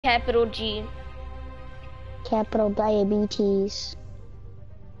Capital G. Capital diabetes.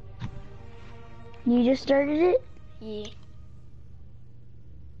 You just started it? Yeah.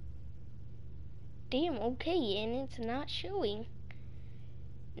 Damn, okay, and it's not showing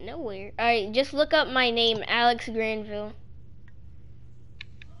nowhere. Alright, just look up my name, Alex Granville.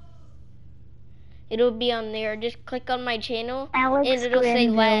 It'll be on there. Just click on my channel, Alex and it'll say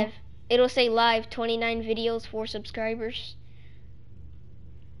Granville. live. It'll say live, 29 videos, 4 subscribers.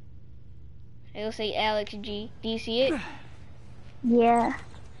 It'll say AlexG. Do you see it? Yeah.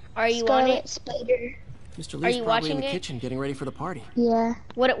 Are you Scarlet on it? Spider. Mr. Are Lee's you probably watching in the it? kitchen getting ready for the party. Yeah.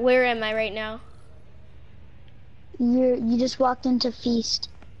 Where am I right now? You just walked into Feast.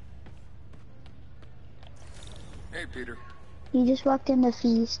 Hey, Peter. You just walked into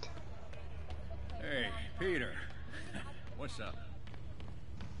Feast. Hey, Peter. What's up?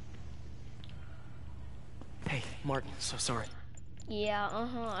 Hey, Martin, so sorry. Yeah,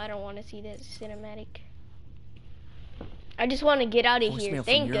 I don't want to see that cinematic. I just want to get out of here. Voicemail from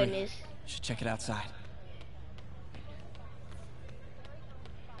Thank Yuri. goodness. Should check it outside.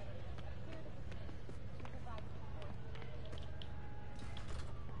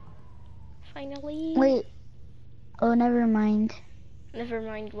 Finally. Wait. Oh, never mind. Never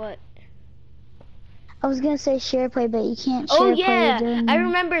mind what. I was gonna say share play, but you can't share Oh play yeah, during... I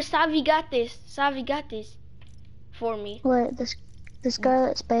remember. Savi got this. Savi got this for me. What? The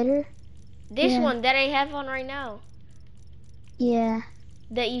Scarlet Spider? This Yeah. one that I have on right now. Yeah.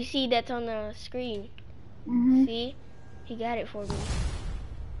 That you see that's on the screen. Mhm. See? He got it for me.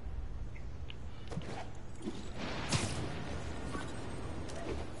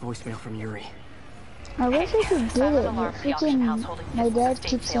 Voicemail from Yuri. I wish I could get it, but freaking my dad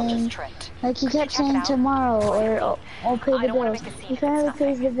keeps saying, like he kept saying tomorrow or I'll pay the bills. He finally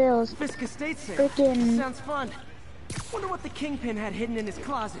pays the bills. Fisk Estate sale. Freaking... Sounds fun. Wonder what the Kingpin had hidden in his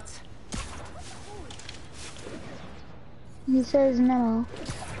closets. He says no.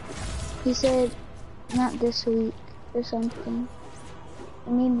 He said not this week or something.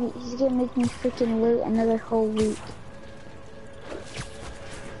 Maybe he's gonna make me freaking wait another whole week.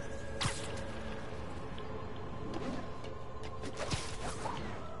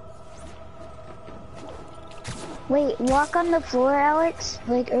 Wait, walk on the floor, Alex?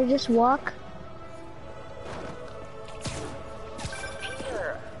 Like, or just walk?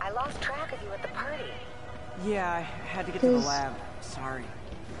 Peter, I lost track of you at the party. Yeah, I had to get to the lab. Sorry.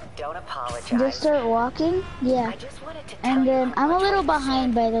 Don't apologize. Just start walking? Yeah. I just wanted to And tell then, you how I'm a much little what you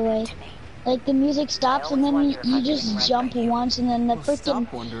behind, said by the way. meant to me. Like, the music stops and then you just jump once and then the Well, freaking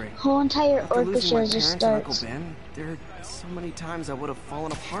stop wondering. whole entire After losing my orchestra just parents and starts. Uncle Ben, there are so many times I would have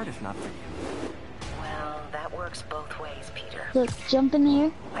fallen apart if not for you. Well, that works both ways, Peter. Look, jump in the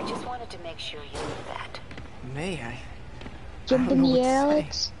air. I just wanted to make sure you knew that. May I? Jump I in don't know the what to air, say.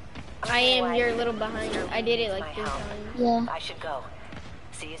 Alex. I am your little behind. I did it like My 3 help. times. Yeah. I should go.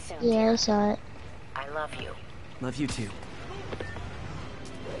 See you soon, Yeah, I dear. saw it. I love you. Love you too.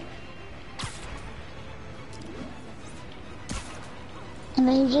 And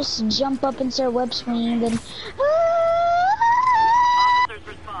then you just jump up and start web swinging, then... Officers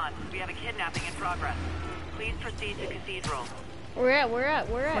respond. We have a kidnapping in progress. Please proceed to Cathedral. Where at?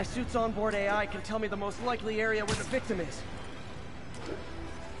 My suit's onboard AI can tell me the most likely area where the victim is.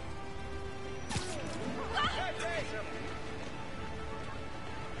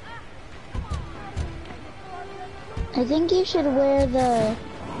 I think you should wear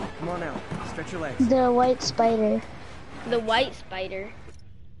Come on out. Stretch your legs. the white spider. The white spider.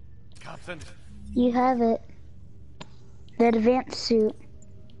 You have it. The advanced suit.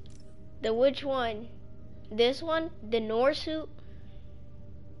 The which one? This one? The Norse suit?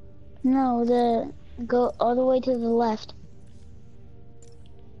 No, go all the way to the left.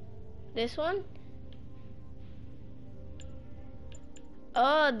 This one?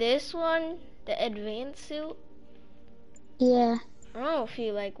 Oh, this one? The advanced suit? Yeah. I don't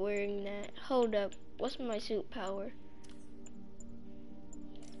feel like wearing that. Hold up. What's my suit power?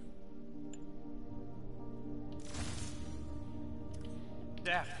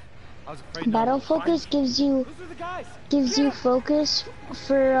 Dad, I was afraid Battle focus gives you focus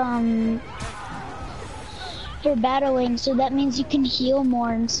for battling, so that means you can heal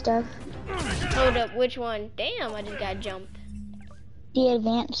more and stuff. Hold up, which one? Damn, I just got jumped. The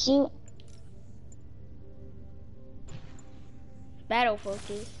advanced suit. Battle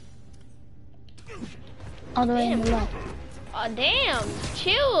focus. All the way on the Damn. left. Oh, damn.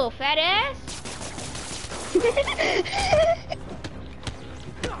 Chill, fat ass.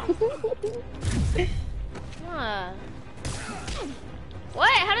 What?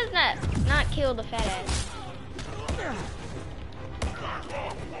 How does that not kill the fat ass?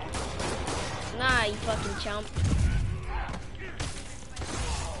 Nah, you fucking chump.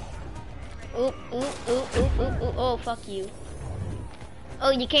 Oop, oop, oop, oop, oop, oop. Oh, fuck you. Oh,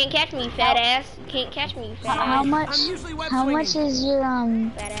 you can't catch me, fat ass. You can't catch me, fat ass. How much? I'm usually web How swinging. much is your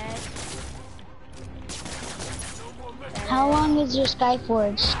Fat ass. How long is your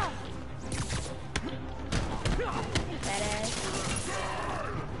Skyforge? Fat ass.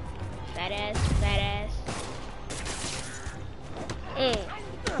 Fat ass, fat ass.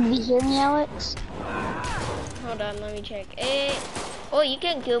 Did you hear me, Alex? Hold on, let me check. Oh, you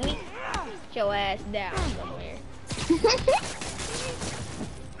can't kill me. Get your ass down somewhere.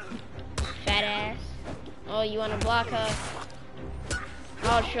 Fat ass. Oh, you wanna block her?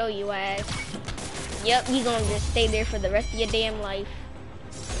 I'll show you ass. Yep, you gonna just stay there for the rest of your damn life.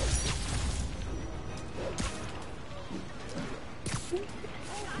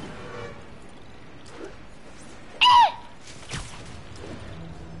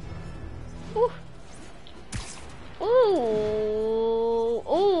 Ooh. Ooh.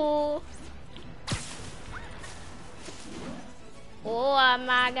 Ooh. Oh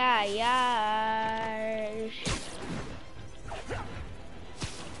my god, yes.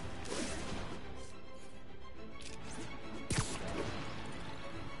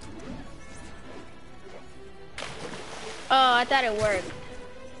 Oh, I thought it worked.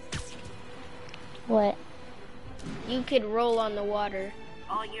 What? You could roll on the water.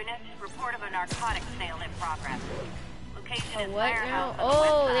 All units, report of a narcotics sale in progress. Location Oh, is what warehouse now? on the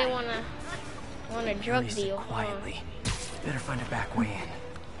west Oh, side. they want a drug Hurry, sit deal. quietly. Better find a back way in.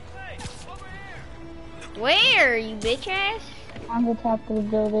 Where, you bitch ass? On the top of the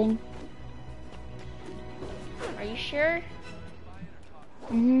building. Are you sure?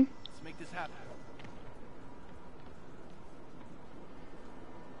 Mhm. Let's make this happen.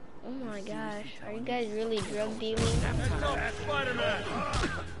 Oh my gosh, are you guys really drug dealing? Spider-Man!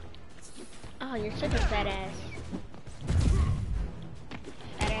 Oh, you're such a fat ass.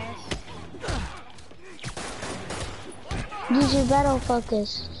 Fat ass. Use your battle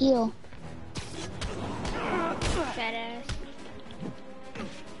focus. Heal. Fat ass.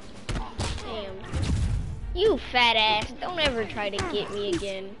 Damn. You fat ass, don't ever try to get me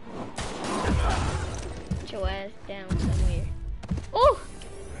again. Get your ass down somewhere. Ooh!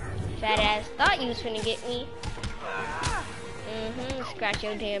 Fat ass, thought you was finna get me. Scratch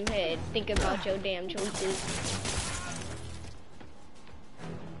your damn head. Think about your damn choices.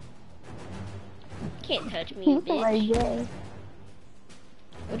 Can't touch me, bitch.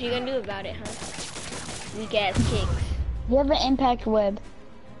 What you gonna do about it, huh? Weak ass kicks. You have an impact web.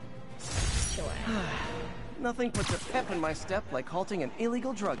 Get your ass. Nothing puts a pep in my step like halting an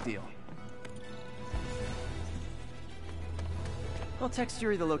illegal drug deal. I'll text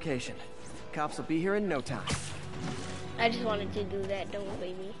Yuri the location. Cops will be here in no time. I just wanted to do that, don't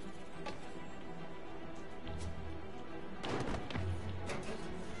blame me.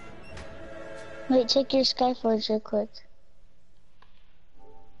 Wait, check your Skyforge real quick.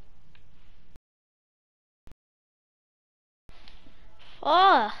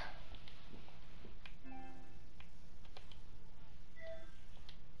 Oh!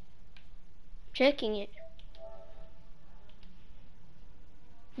 Checking it.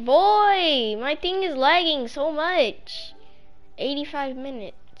 Boy, my thing is lagging so much. 85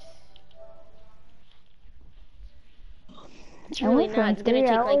 minutes. It's really not. It's gonna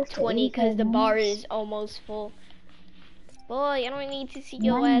take like 20 because the bar is almost full. Boy, I don't need to see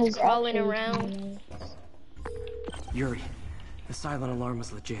your Mine ass was crawling actually around. Yuri, the silent alarm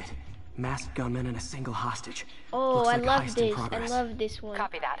was legit. Masked gunmen and a single hostage. Oh, Looks I like a love heist in this. I progress. love this one.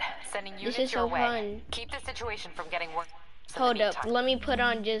 Copy that. Sending This units is your so way. fun. Keep the situation from getting worse. Hold up, let me put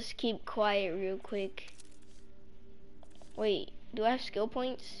on just keep quiet real quick. Wait, do I have skill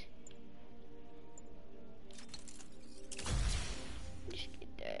points? Just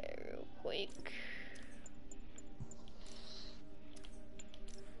get that real quick.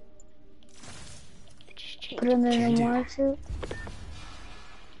 Just change Put on the Can do. noir suit.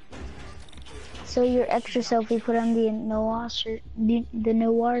 So your extra self, we put on the noir suit. The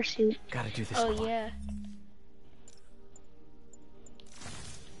noir suit. Gotta do this. Oh yeah.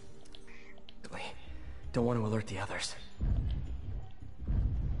 quickly. Don't want to alert the others.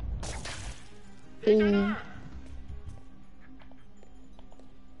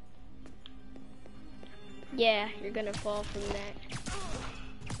 Yeah, you're gonna fall from that.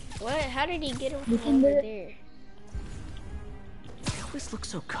 What? How did he get him from over there? They always look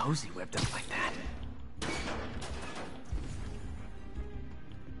so cozy whipped up like that.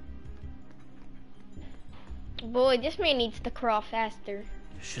 Boy, this man needs to crawl faster.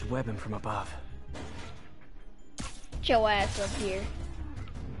 Should web him from above. Get your ass up here.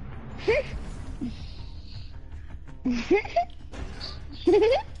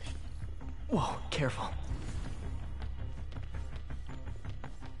 Whoa, careful.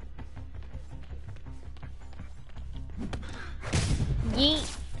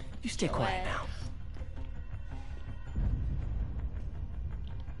 Yeet. You stay quiet now.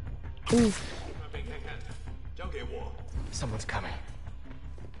 Someone's coming.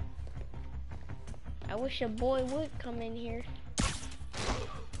 I wish a boy would come in here.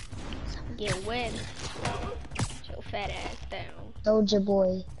 Get wet. Your fat ass down. Soldier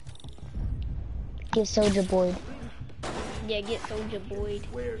boy. Get soldier boy. Yeah, get soldier boy.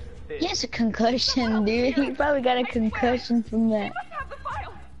 He has a concussion, dude. He probably got a concussion from that.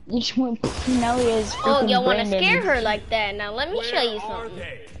 Each one, now he has Oh, y'all want wanna scare her like that? Now let me show you something.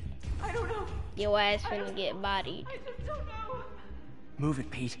 I don't know. Your ass finna get bodied. I just don't know. Move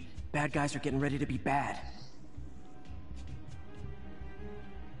it, Pete. Bad guys are getting ready to be bad.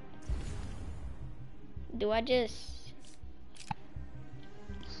 Do I just...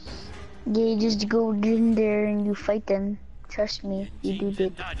 Yeah, you just go in there and you fight them. Trust me, you do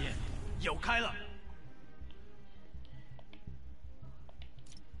that. 大殿有开了。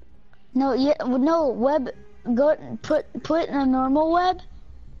 No, yeah, no, web, go, put in a normal web.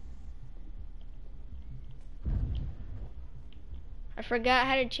 I forgot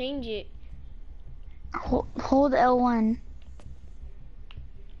how to change it. Hold L1.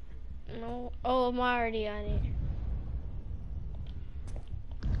 No. Oh, I'm already on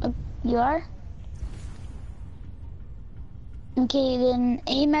it. You are? Okay, then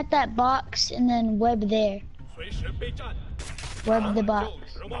aim at that box and then web there. 随时备战。 Web the box.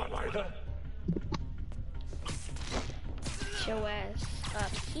 指望来的。 Show ass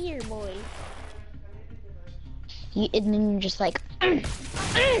up here, boy. And then you're just like,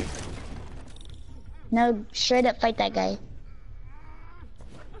 no, straight up fight that guy.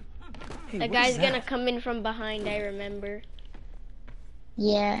 Hey, That what guy's is gonna come in from behind, I remember.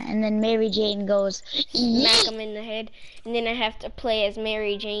 Yeah, and then Mary Jane goes, Smack him in the head. And then I have to play as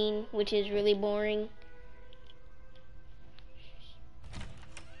Mary Jane, which is really boring.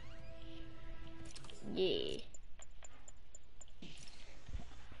 Yeah.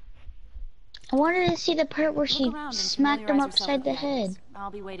 I wanted to see the part where she Look around and smacked him familiarize yourself upside with the the head. items.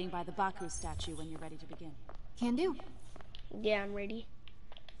 I'll be waiting by the Baku statue when you're ready to begin. Can do. Yeah, I'm ready.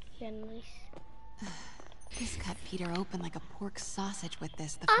 Yeah, nice. This cut Peter open like a pork sausage with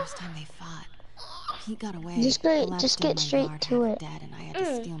this the first time they fought. He got away. Just get straight to it. Dead, and I had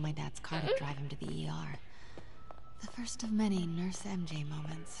to steal my dad's car to drive him to the ER. The first of many Nurse MJ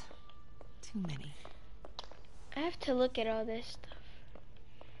moments. Too many. I have to look at all this stuff.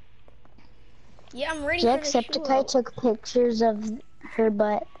 Yeah, I'm ready for the Jacksepticeye show. took pictures of her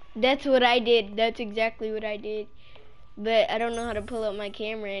butt. That's what I did. That's exactly what I did. But I don't know how to pull up my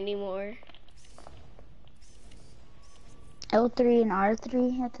camera anymore. L3 and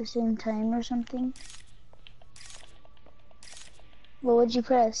R3 at the same time or something. Well, what'd you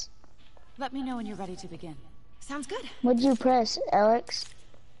press? Let me know when you're ready to begin. Sounds good. What'd you press, Alex?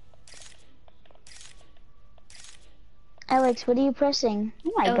 Alex, what are you pressing?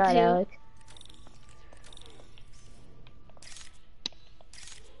 Oh my L2. god, Alex.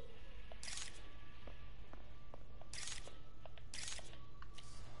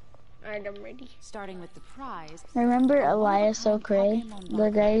 Alright, I'm ready. Starting with the prize. Remember Elias O'Cray? The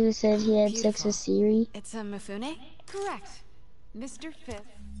guy who said he had sex with Siri? It's a Mifune? Correct. Mr. Fifth.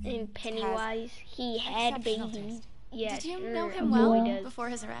 And Pennywise, he had exceptional babies. taste. Yeah, Did you sure, know a him boy well does. before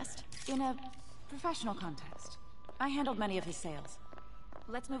his arrest? In a professional context. I handled many of his sales.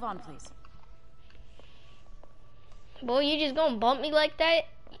 Let's move on, please. Boy, you just gonna bump me like that?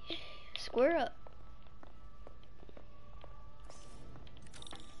 Square up.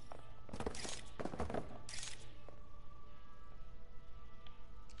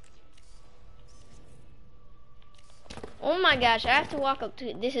 Oh my gosh, I have to walk up to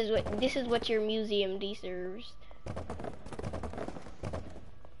it. This is what your museum deserves.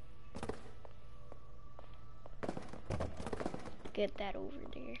 Get that over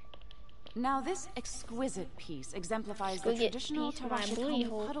there. Now this exquisite piece exemplifies the Exquisite traditional piece of my booty Tarashikomi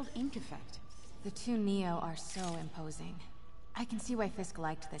hole. puddled ink effect. The two Neo are so imposing. I can see why Fisk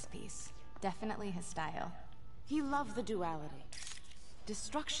liked this piece. Definitely his style. He loved the duality.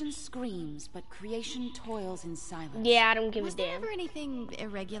 Destruction screams, but creation toils in silence. Yeah, I don't give Was a there damn. ever anything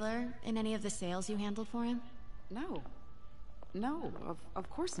irregular in any of the sales you handled for him? No. No, of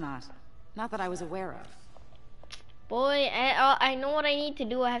course not. Not that I was aware of. Boy, I know what I need to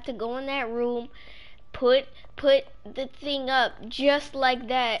do. I have to go in that room, put the thing up just like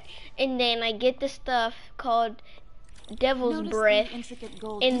that, and then I get the stuff called devil's Notice the breath, intricate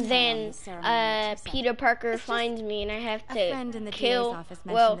gold and inlay on then the ceremony chest. Peter Parker It's just finds me, and I have a to friend in the DA's kill. office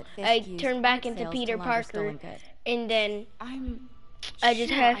mentioned Well, that Fisk I used turn back art into sales Peter to launder Parker, stolen goods. and then I'm I just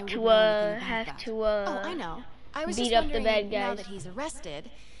sure have I to wouldn't know anything have about to that. Oh, I know. I was beat just up the wondering, bad now guys. that he's arrested,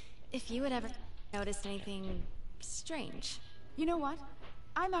 if you had ever noticed anything strange. You know what?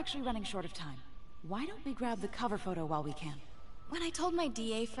 I'm actually running short of time. Why don't we grab the cover photo while we can? When I told my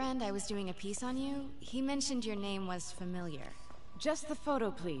DA friend I was doing a piece on you, he mentioned your name was familiar. Just the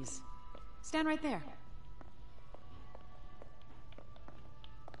photo, please. Stand right there.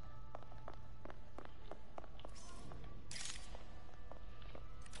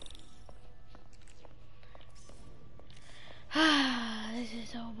 This is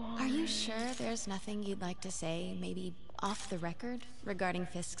so boring. Are you sure there's nothing you'd like to say, maybe off the record, regarding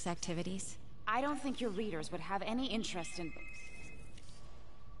Fisk's activities? I don't think your readers would have any interest in...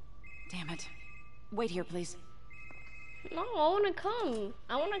 Damn it. Wait here, please. No, I wanna come.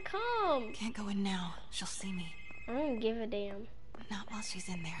 I wanna come. Can't go in now. She'll see me. I don't give a damn. Not while she's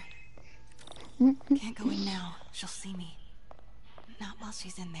in there. Can't go in now. She'll see me. Not while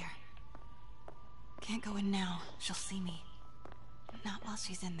she's in there. Can't go in now. She'll see me. Not while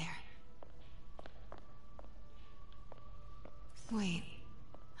she's in there. Wait.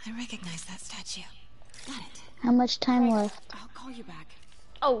 I recognize that statue. Got it. How much time left? I'll call you back.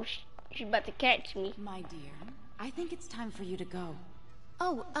 Oh, she's about to catch me. My dear, I think it's time for you to go.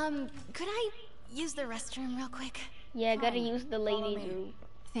 Oh, could I use the restroom real quick? Yeah, I gotta Fine. use the Follow ladies' me. room.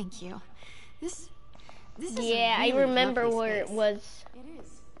 Thank you. This is Yeah, a really I remember lovely where it space. was. It is,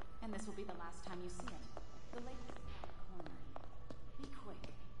 and this will be the last time you see it. The lake is in that corner. Be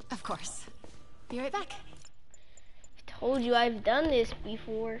quick. Of course. Be right back. Told you I've done this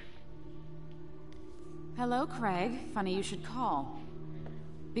before. Hello, Craig. Funny you should call.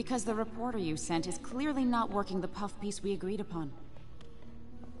 Because the reporter you sent is clearly not working the puff piece we agreed upon.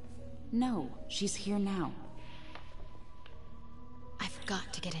 No, she's here now. I've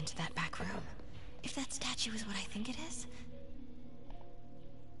got to get into that back room. If that statue is what I think it is,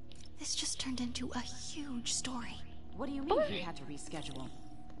 this just turned into a huge story. What do you mean you had to reschedule?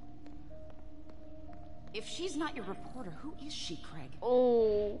 If she's not your reporter, who is she, Craig?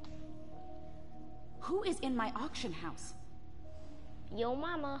 Oh, Who is in my auction house? yo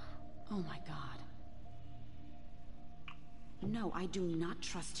mama. Oh my god. No, I do not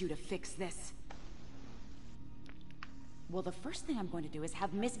trust you to fix this. Well, the first thing I'm going to do is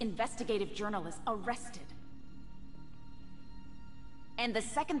have Miss Investigative Journalist arrested. And the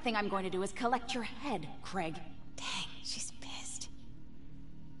second thing I'm going to do is collect your head, Craig. Dang, she's pissed.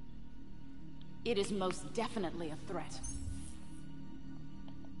 It is most definitely a threat.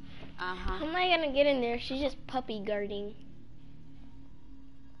 How Uh-huh. am I gonna get in there? She's just puppy guarding.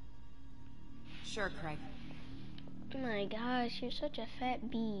 Sure, Craig. Oh my gosh, you're such a fat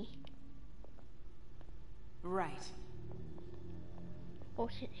bee. Right. Oh,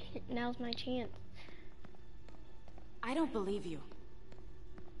 now's my chance. I don't believe you.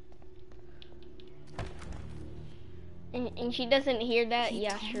 And she doesn't hear that? He Yeah,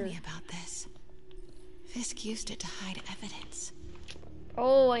 told sure. me about this. Fisk used it to hide evidence.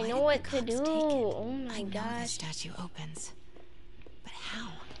 Oh, I Why know did what the to cops do. take it? Oh my I know the gosh. statue opens. But how?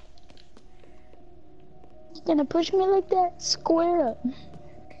 You're gonna push me like that? Square up.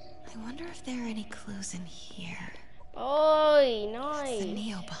 I wonder if there are any clues in here. Oh, The nice.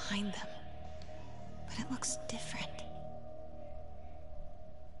 Neo behind them. But it looks different.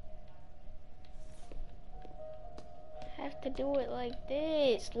 Have to do it like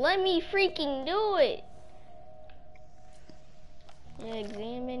this. Let me freaking do it.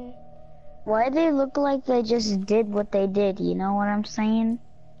 Examine. Why they look like they just did what they did, you know what I'm saying?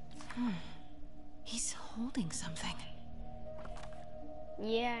 He's holding something.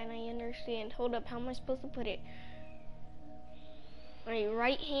 Yeah, and I understand. Hold up, how am I supposed to put it? Alright,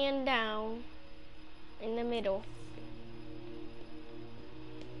 right hand down in the middle.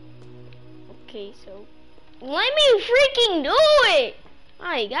 Okay, so let me freaking do it!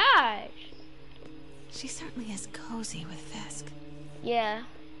 My gosh. She certainly is cozy with Fisk. Yeah,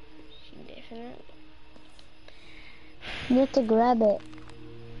 she definitely. You have to grab it.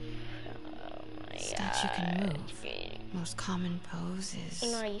 Oh my Statue can gosh. move. Most common pose is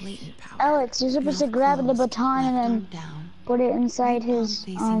Nice. latent power. Alex, you're supposed to Mouth grab the closed, baton and left then arm down. put it inside his,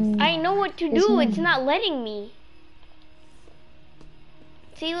 I know what to his do, it's hand. not letting me.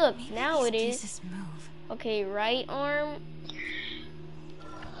 See, look, Maybe now it these is. pieces move. Okay, right arm.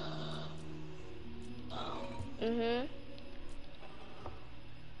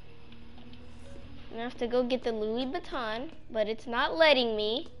 I have to go get the Louis Vuitton, but it's not letting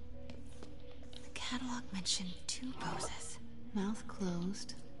me. The catalog mentioned 2 poses. Mouth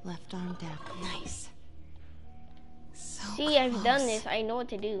closed, left arm down. Nice. So See, I've done close. this. I know what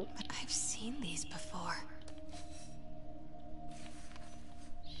to do. But I've seen these before.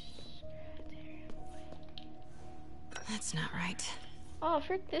 That's not right. Oh,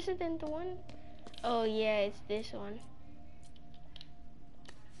 frick, this isn't the one? Oh, yeah, it's this one.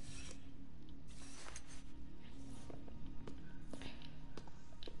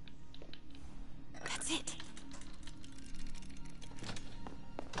 That's it.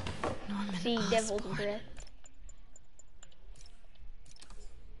 Norman See, Devil's Osborn. Breath.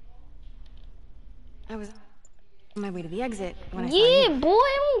 I was on my way to the exit when I saw Yeah, you. boy,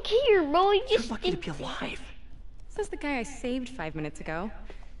 I don't care, bro. You You're just lucky to be alive. This is the guy I saved 5 minutes ago.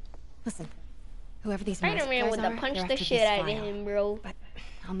 Listen, whoever these masked Spider-Man guys would are, have punched they're the after shit this out of file. him, bro. But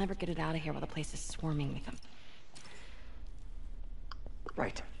I'll never get it out of here while the place is swarming with them.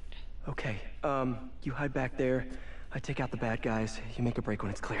 Right. Okay, you hide back there. I take out the bad guys. You make a break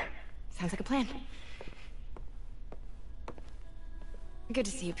when it's clear. Sounds like a plan. Good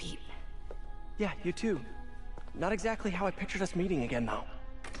to see you, Pete. Yeah, you too. Not exactly how I pictured us meeting again, though.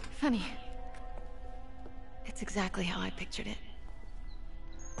 Funny. It's exactly how I pictured it.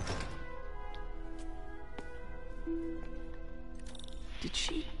 Did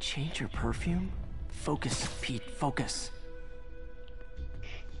she change her perfume? Focus, Pete, focus.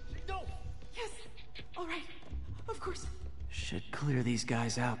 Yes. All right. Of course. Should clear these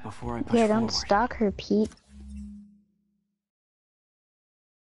guys out before I push Yeah, forward. don't stalk her, Pete.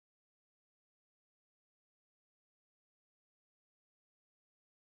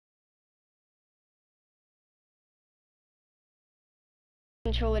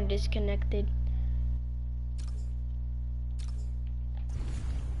 Controller disconnected.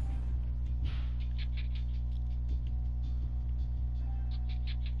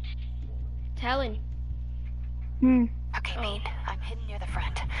 Talon. Okay, Pete. I'm hidden near the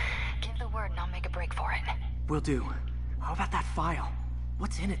front. Give the word and I'll make a break for it. Will do. How about that file?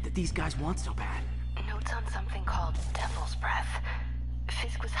 What's in it that these guys want so bad? Notes on something called Devil's Breath.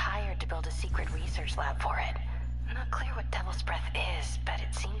 Fisk was hired to build a secret research lab for it. Not clear what Devil's Breath is, but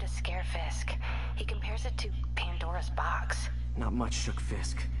it seemed to scare Fisk. He compares it to Pandora's box. Not much shook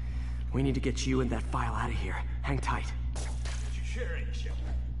Fisk. We need to get you and that file out of here. Hang tight.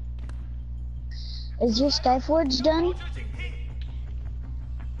 Is your Skyforge done?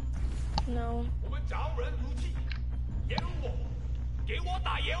 No.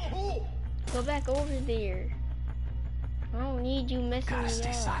 Go back over there. I don't need you messing Gotta me stay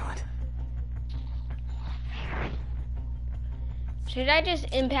up. silent. Should I just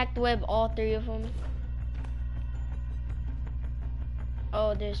impact web all 3 of them?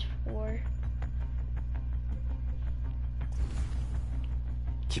 Oh, there's 4.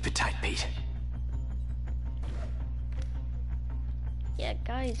 Keep it tight, Pete. Yeah,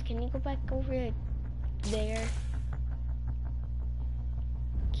 guys, can you go back over there?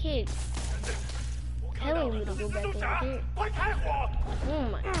 Kid, telling me to go back over there. Oh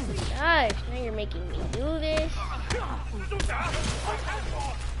my gosh, now you're making me do this.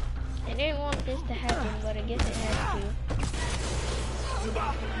 I didn't want this to happen, but I guess it has to.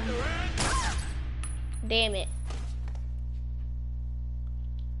 Damn it.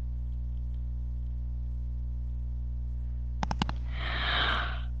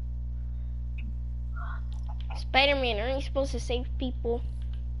 Spider-Man, aren't you supposed to save people?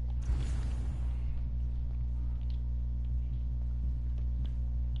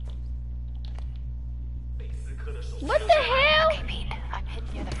 What the hell? Okay, Pete. I'm hidden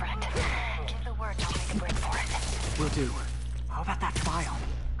near the front. Give the word and I'll make a break for it. Will do. How about that file?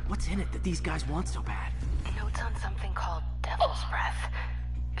 What's in it that these guys want so bad? Notes on something called Devil's Breath.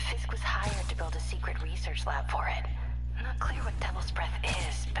 Fisk was hired to build a secret research lab for it. Not clear what Devil's Breath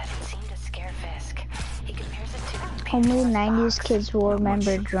is, but it seemed to scare Fisk. He compares it to Only Pandora's 90s box. kids will Not much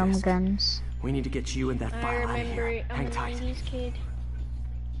remember shook drum Fisk. guns. We need to get you and that I file out of remember here. it. I'm Hang a tight. 90s kid.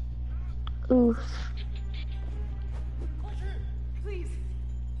 Oof. Please,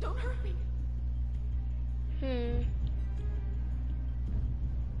 don't hurt me.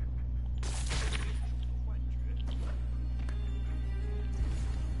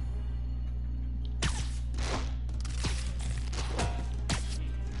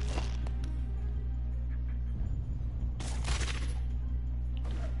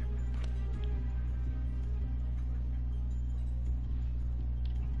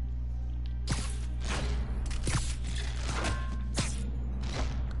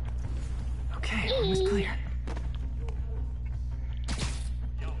 Okay, almost clear.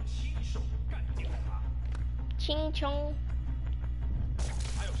 Ching chong.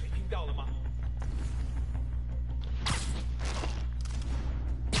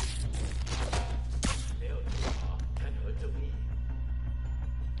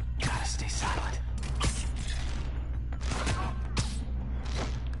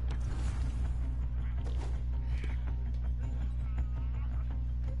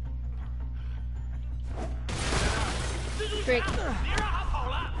 Frick.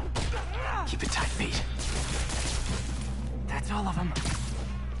 Keep it tight, Pete. That's all of them.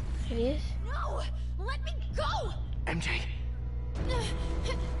 It is? No! Let me go! MJ.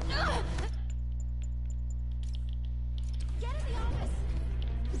 Get in the office!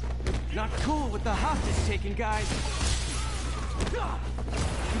 Not cool with the hostage taking, guys.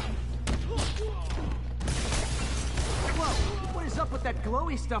 Whoa, what is up with that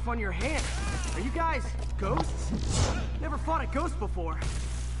glowy stuff on your hand? Are you guys ghosts? Never fought a ghost before.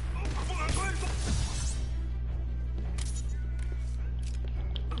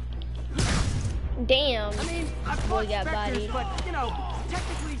 Damn. I mean, I've Boy fought got specters, bodied. but, you know,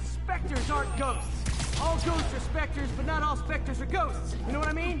 technically specters aren't ghosts. All ghosts are specters, but not all specters are ghosts. You know what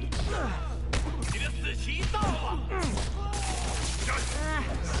I mean?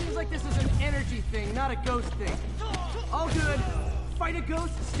 Seems like this is an energy thing, not a ghost thing. All good. Fight a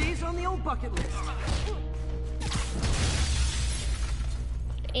ghost stays on the old bucket list.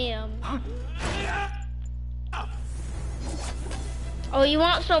 Damn. Oh, you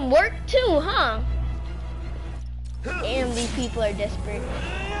want some work too, huh? Damn, these people are desperate.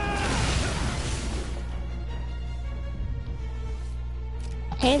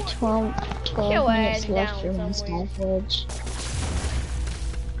 I have 12 Your minutes ass left for down my somewhere. scaffolding.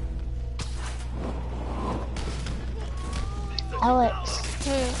 Alex,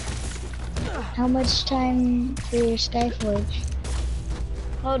 how much time for your Skyforge?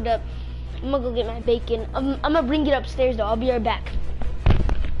 Hold up. I'm gonna go get my bacon. I'm gonna bring it upstairs though. I'll be right back.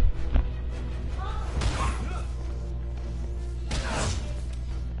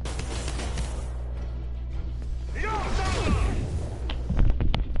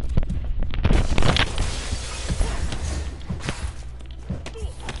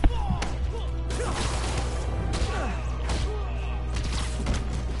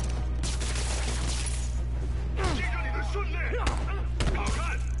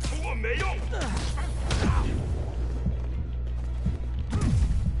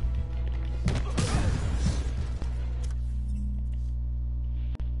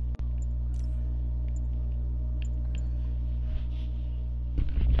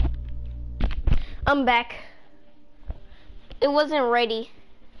 I'm back. It wasn't ready.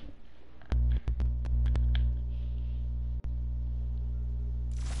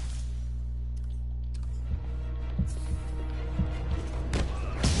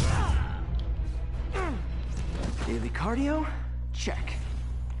 Daily cardio? Check.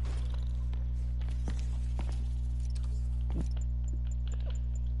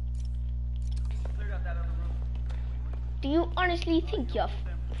 Do you honestly think you're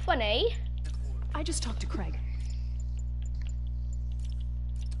funny? I just talked to Craig.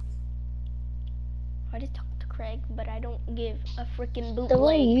 I just talked to Craig, but I don't give a freaking bootleg. The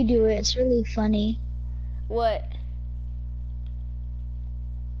way you do it, it's really funny. What?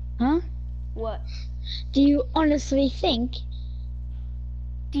 Huh? What? Do you honestly think?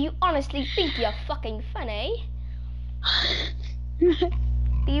 Do you honestly think you're fucking funny?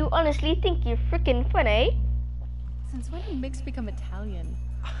 Do you honestly think you're freaking funny? Since when did Mix become Italian?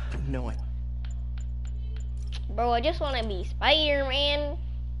 No, I... Bro, I just want to be Spider-Man.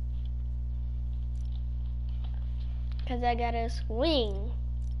 Cause I got a swing.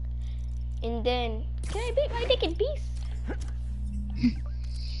 And then, can I beat my dick in peace?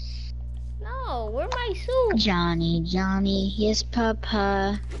 No, where's my suit? Johnny, yes,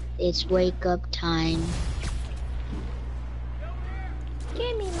 Papa. It's wake up time.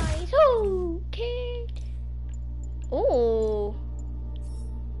 Give me my suit, kid. Oh.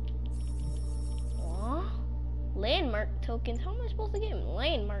 What? Landmark tokens. How am I supposed to get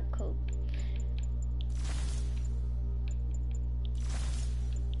landmark code?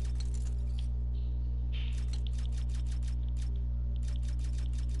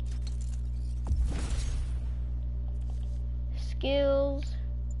 Skills.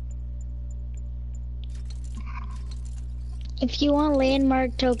 If you want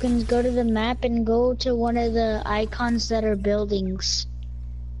landmark tokens, go to the map and go to one of the icons that are buildings.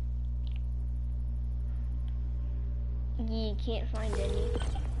 You can't find any.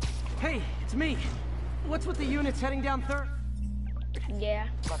 Hey, it's me. What's with the units heading down third? Yeah.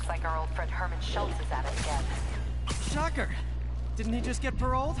 Looks like our old friend Herman Schultz is at it again. Shocker. Didn't he just get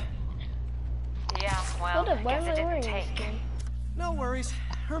paroled? Yeah, well, Hold up, I why guess am it I didn't wearing this take. skin? No worries.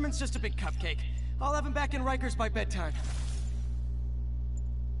 Herman's just a big cupcake. I'll have him back in Rikers by bedtime.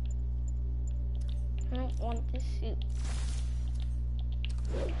 I don't want this suit.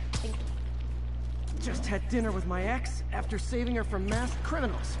 Just had dinner with my ex after saving her from masked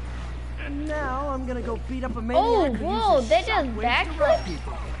criminals. And now I'm gonna go beat up a maniac who whoa, uses that does shockwaves to rob backflips?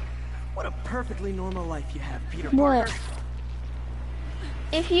 people. What a perfectly normal life you have, Peter What? Parker.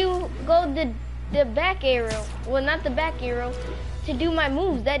 if you go the back arrow, well not the back arrow, to do my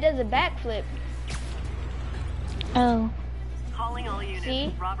moves, that does a backflip. Oh. Calling all units.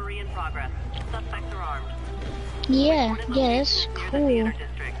 See? Robbery in progress. Suspects are armed. Yeah, yes, cool.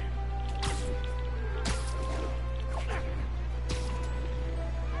 District.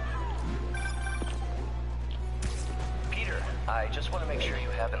 Peter, I just want to make sure you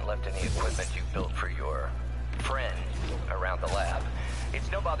haven't left any equipment you built for your friend around the lab. It's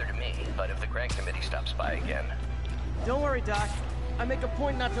no bother to me, but if the grant committee stops by again... Don't worry, Doc. I make a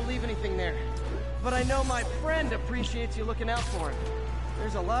point not to leave anything there. But I know my friend appreciates you looking out for him.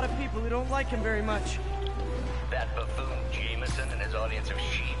 There's a lot of people who don't like him very much. That buffoon Jameson and his audience of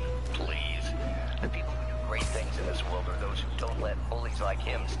sheep, please. The people who do great things in this world are those who don't let bullies like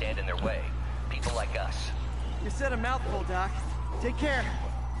him stand in their way. People like us. You said a mouthful, Doc. Take care.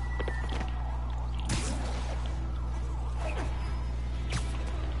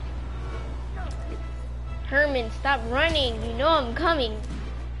 Herman, stop running. You know I'm coming.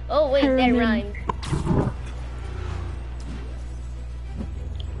 Oh wait, Herman. that rhymed.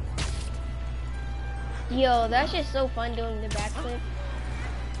 Yo, that's just so fun doing the backflip.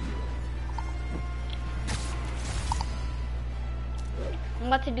 I'm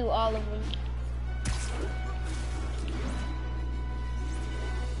about to do all of them.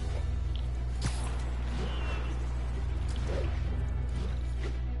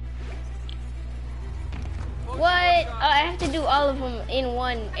 What? Oh, I have to do all of them in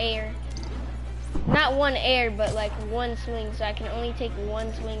one air. Not one air, but like one swing, so I can only take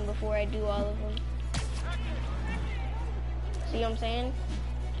one swing before I do all of them. See what I'm saying?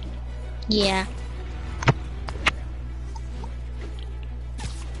 Yeah.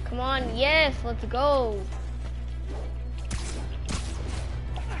 Come on, yes, let's go.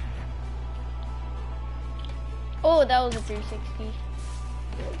 Oh, that was a 360.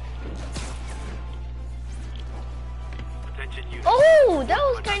 Oh, that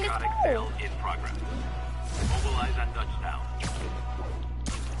was kind of cool. In progress. Mobilize and touchdown.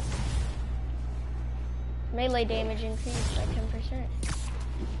 Melee damage increased by 10%.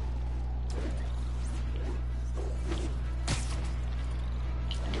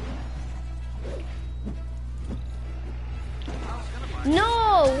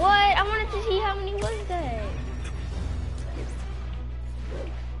 No, what? I wanted to see how many was that.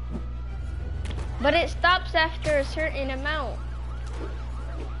 But it stops after a certain amount.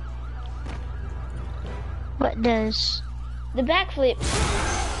 What does? The backflip.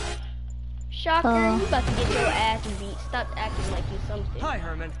 Shocker, you about to get your ass beat. Stop acting like you something. Hi,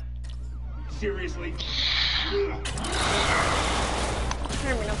 Herman. Seriously?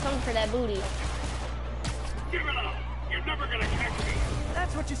 Herman, I'm coming for that booty. Give it up! You're never gonna catch me!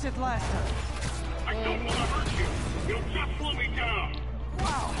 That's what you said last time. I don't want to hurt you! You'll just slow me down!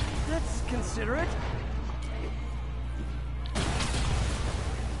 Wow, that's considerate.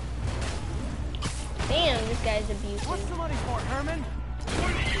 Damn, this guy's abusive. What's the money for, Herman? What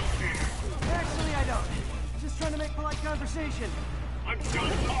do you care? Actually, I don't. Just trying to make polite conversation. I'm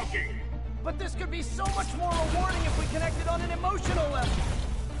done talking! But this could be so much more rewarding if we connected on an emotional level.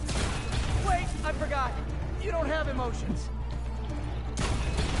 Wait, I forgot. You don't have emotions.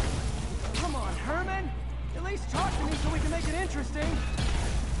 Come on, Herman. At least talk to me so we can make it interesting.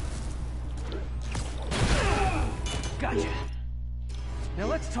 Gotcha. Now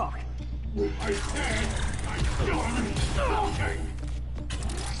let's talk. I said I'm done talking!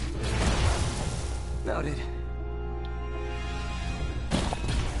 Noted.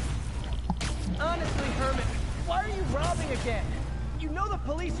 Honestly, Herman, why are you robbing again? You know the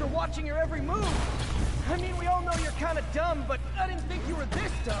police are watching your every move. I mean, we all know you're kind of dumb, but I didn't think you were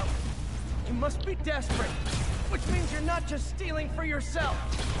this dumb. You must be desperate, which means you're not just stealing for yourself.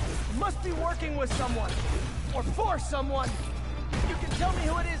 You must be working with someone, or for someone. You can tell me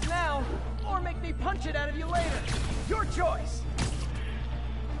who it is now, or make me punch it out of you later. Your choice.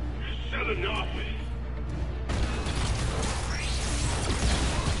 Said enough!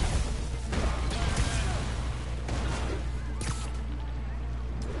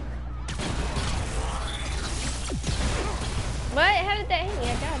 What? How did that hit me?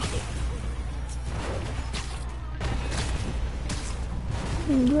 I dodged it.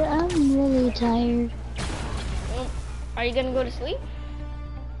 Bro, I'm really tired. Well, are you gonna go to sleep?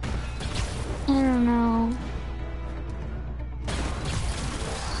 I don't know.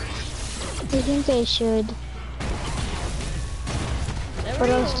 I think I should. But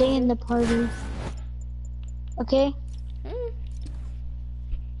I'll stay in the party. Okay?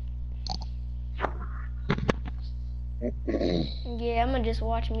 Yeah, I'm gonna just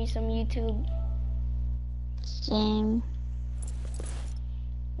watch me some YouTube. Same.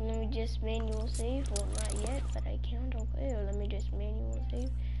 Let me just manual save. Well, not yet, but I can't. Okay, let me just manual save.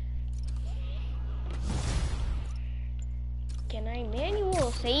 Can I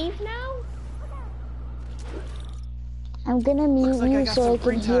manual save now? I'm gonna mute you so I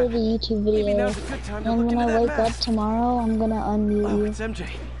can hear the YouTube video. And when I wake up tomorrow, I'm gonna unmute you. It's MJ.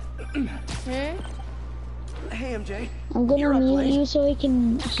 Hey, MJ. I'm gonna mute you so I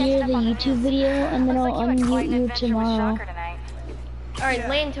can hear the YouTube video, and then I'll unmute you tomorrow. Alright,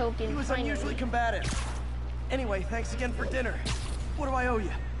 land token. He was unusually combative. Anyway, thanks again for dinner. What do I owe you?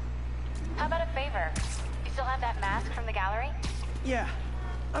 How about a favor? You still have that mask from the gallery? Yeah.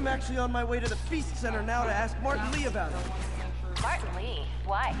 I'm actually on my way to the Feast Center now to ask Martin Lee about it. Martin Lee?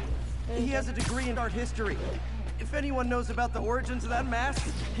 Why? He has a degree in art history. If anyone knows about the origins of that mask,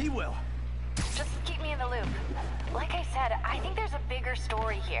 he will. Just keep me in the loop. Like I said, I think there's a bigger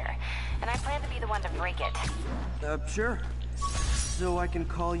story here, and I plan to be the one to break it. Sure. So I can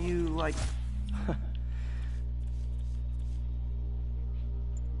call you, like...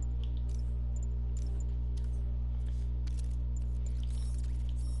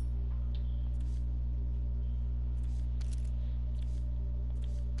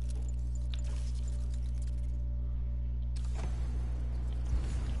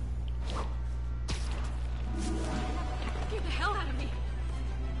 Get the hell out of me!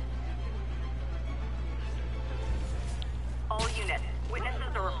 All units, witnesses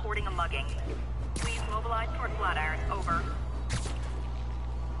are reporting a mugging. Please mobilize toward Flatiron. Over.